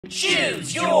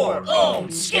Choose your own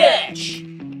sketch!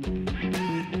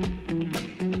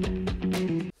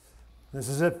 This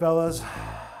is it, fellas.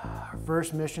 Our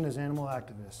first mission as animal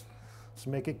activists. Let's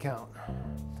make it count.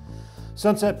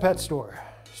 Sunset Pet Store,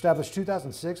 established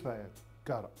 2006 by a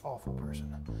god-awful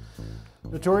person.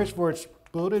 Notorious for its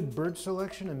bloated bird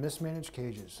selection and mismanaged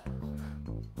cages.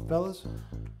 Fellas,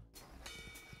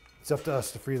 it's up to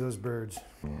us to free those birds.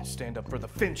 Stand up for the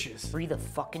finches. Free the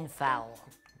fucking fowl.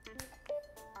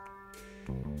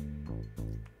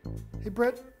 Hey,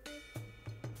 Brett,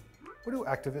 what do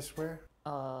activists wear?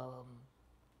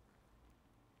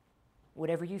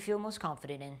 Whatever you feel most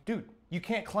confident in. Dude, you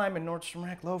can't climb in Nordstrom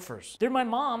Rack loafers. They're my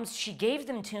mom's. She gave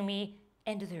them to me,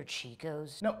 and they're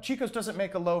Chico's. No, Chico's doesn't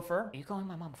make a loafer. Are you calling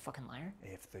my mom a fucking liar?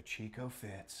 If the Chico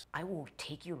fits. I will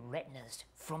take your retinas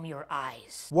from your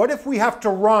eyes. What if we have to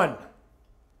run?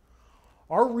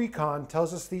 Our recon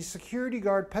tells us these security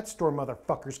guard pet store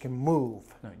motherfuckers can move.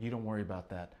 No, you don't worry about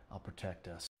that. I'll protect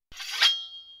us.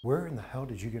 Where in the hell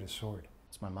did you get a sword?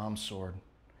 It's my mom's sword,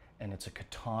 and it's a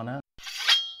katana.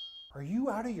 Are you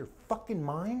out of your fucking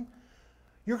mind?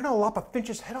 You're gonna lop a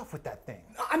finch's head off with that thing.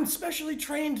 I'm specially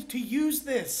trained to use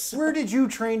this. Where did you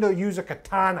train to use a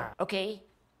katana? Okay,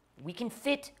 we can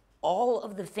fit all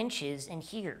of the finches in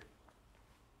here.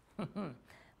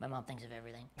 My mom thinks of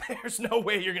everything. There's no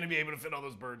way you're gonna be able to fit all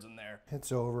those birds in there.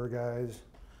 It's over, guys.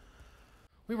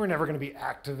 We were never gonna be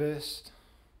activists.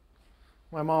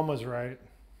 My mom was right.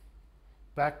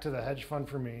 Back to the hedge fund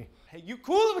for me. Hey, you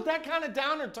cool with that kind of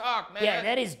downer talk, man? Yeah,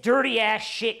 that is dirty ass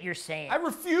shit you're saying. I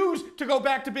refuse to go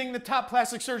back to being the top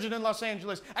plastic surgeon in Los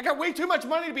Angeles. I got way too much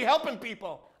money to be helping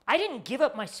people. I didn't give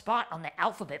up my spot on the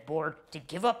alphabet board to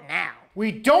give up now.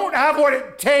 We don't have what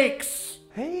it takes!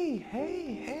 Hey.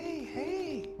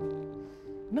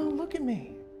 No, look at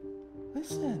me.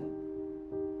 Listen.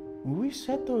 When we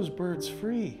set those birds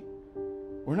free,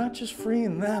 we're not just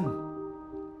freeing them.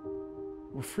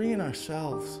 We're freeing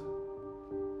ourselves.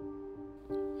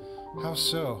 How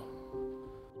so?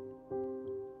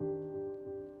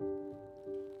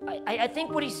 I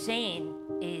think what he's saying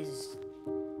is,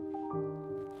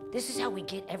 this is how we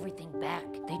get everything back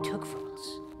they took from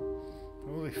us.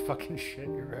 Holy fucking shit,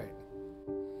 you're right.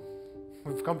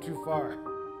 We've come too far.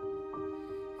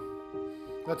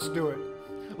 Let's do it.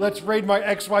 Let's raid my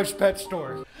ex-wife's pet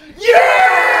store.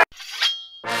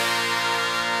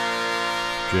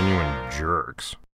 Genuine jerks.